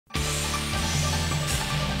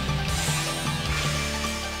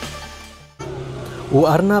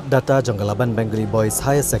Arnab data jong Laban Bengalee Boys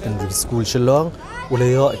Higher Secondary School Shillong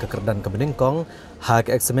ulayo ikakerdan kebeningkong hak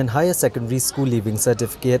eksamen Higher Secondary School Leaving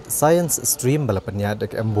Certificate Science Stream balapanya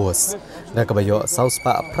dek MBOSE dan kabayo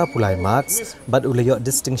sauspa prapulai marks but ulayo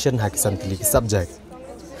distinction hak santili subject.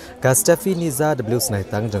 Ka Steffi Niza W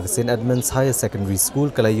Snaitang jong St Edmunds Higher Secondary School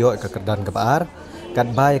kalayo ikakerdan kebaar kat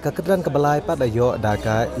bai ikakerdan kebalai pada yo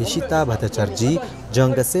daka Ishita Bhattacharjee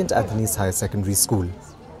jong St Anthony's Higher Secondary School.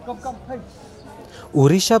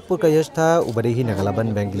 Urisha Purkayashta ubadihi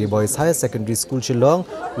Laban Bengalee Boys Higher Secondary School Shillong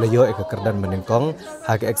layo ikakerdan menengkong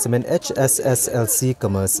hak eksamen HSSLC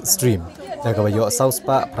Commerce Stream. Nagawayo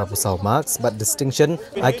sauspa prapusau marks but distinction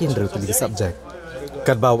akin derutili subject.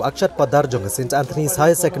 Kadbaw akshat padar jong St Anthony's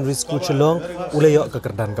Higher Secondary School Shillong ulayo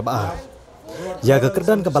ikakerdan kebaar. Ya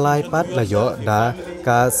ikakerdan kebalai pat layo da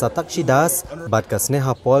ka Satakshi Das bat ka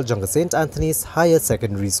Sneha Paul jong St Anthony's Higher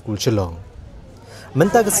Secondary School Shillong.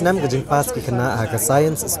 Mentag senam gejeng pas kena hak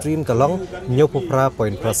science stream kalong nyopupra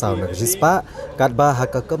point prasau na gejispa kadba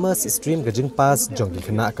hak commerce stream gejeng pas jong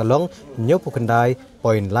kena kalong nyopukendai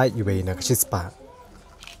point light UA na gejispa.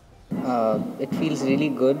 It feels really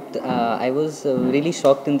good. I was really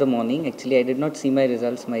shocked in the morning. Actually, I did not see my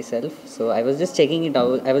results myself. So I was just checking it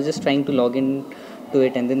out. I was just trying to log in to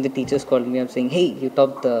it, and then the teachers called me up saying, "Hey, you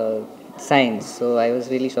topped science." So I was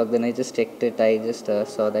really shocked. Then I just checked it. I just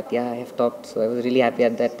saw that I have topped. So I was really happy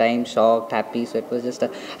at that time, shocked, happy. So it was just a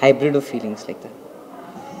hybrid of feelings like that.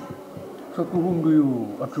 So to whom do you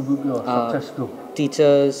attribute your success to?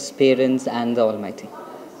 Teachers, parents, and the Almighty.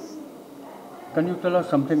 Can you tell us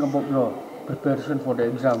something about your preparation for the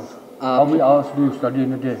exams? How many hours do you study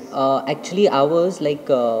in a day? Actually, hours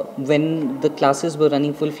when the classes were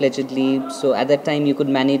running full-fledgedly. So at that time, you could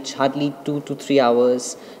manage hardly 2 to 3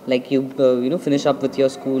 hours. Like you finish up with your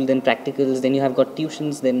school, then practicals, then you have got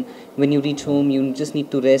tuitions. Then when you reach home, you just need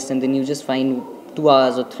to rest, and then you just find 2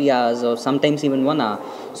 hours or 3 hours or sometimes even 1 hour.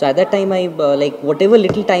 So at that time, I whatever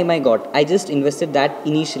little time I got, I just invested that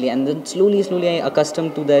initially, and then slowly I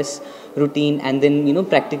accustomed to this routine, and then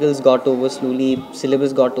practicals got over slowly,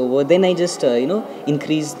 syllabus got over. Then I just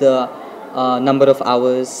increased the number of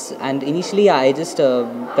hours, and initially I just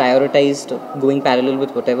prioritized going parallel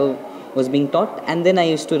with whatever was being taught, and then I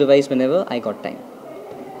used to revise whenever I got time.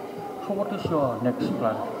 So what is your next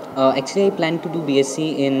plan? Actually, I plan to do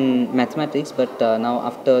BSc in mathematics, but now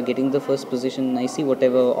after getting the first position, I see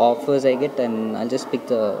whatever offers I get, and I'll just pick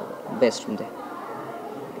the best from there.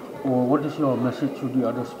 What is your message to the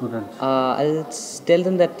other students? I'll tell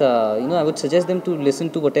them that I would suggest them to listen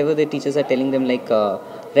to whatever their teachers are telling them, like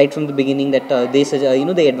right from the beginning, that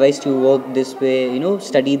they advise to work this way,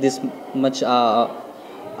 study this much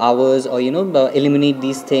hours, or eliminate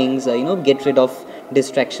these things, get rid of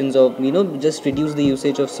distractions, or just reduce the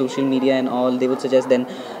usage of social media and all. They would suggest then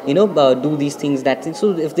do these things, that thing.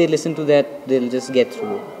 So if they listen to that, they'll just get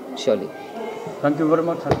through surely. Thank you very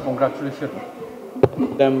much, and congratulations.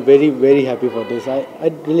 I'm very, very happy for this. I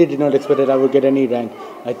really did not expect that I would get any rank.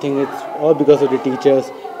 I think it's all because of the teachers,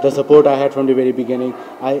 the support I had from the very beginning.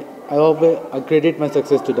 I credit my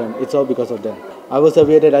success to them. It's all because of them. I was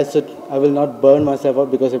aware that I will not burn myself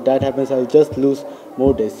out, because if that happens, I'll just lose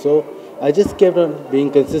more days. So I just kept on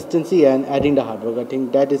being consistency and adding the hard work. I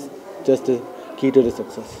think that is just the key to the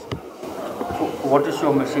success. What is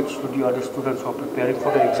your message to the other students who are preparing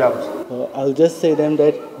for the exams? I'll just say them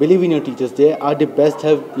that believe in your teachers. They are the best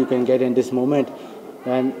help you can get in this moment.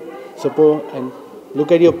 And support and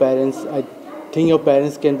look at your parents. I think your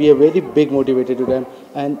parents can be a very big motivator to them.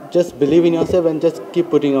 And just believe in yourself and just keep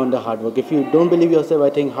putting on the hard work. If you don't believe yourself, I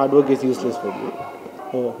think hard work is useless for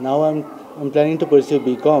you. Now I'm planning to pursue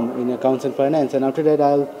BCom in Accounts and Finance, and after that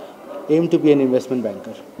I'll aim to be an investment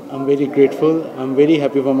banker. I'm very grateful. I'm very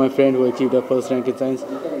happy for my friend who achieved the first rank in science,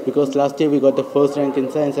 because last year we got the first rank in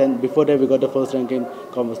science, and before that we got the first rank in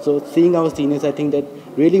commerce. So seeing our seniors, I think that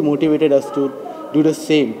really motivated us to do the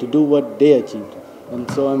same, to do what they achieved. And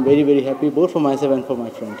so I'm very, very happy both for myself and for my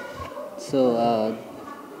friend. So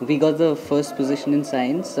we got the first position in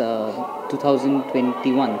science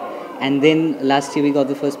 2021, and then last year we got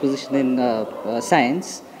the first position in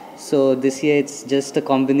science. So this year it's just a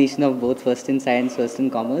combination of both, first in science, first in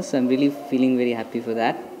commerce. So I'm really feeling very happy for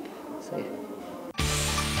that. So, yeah.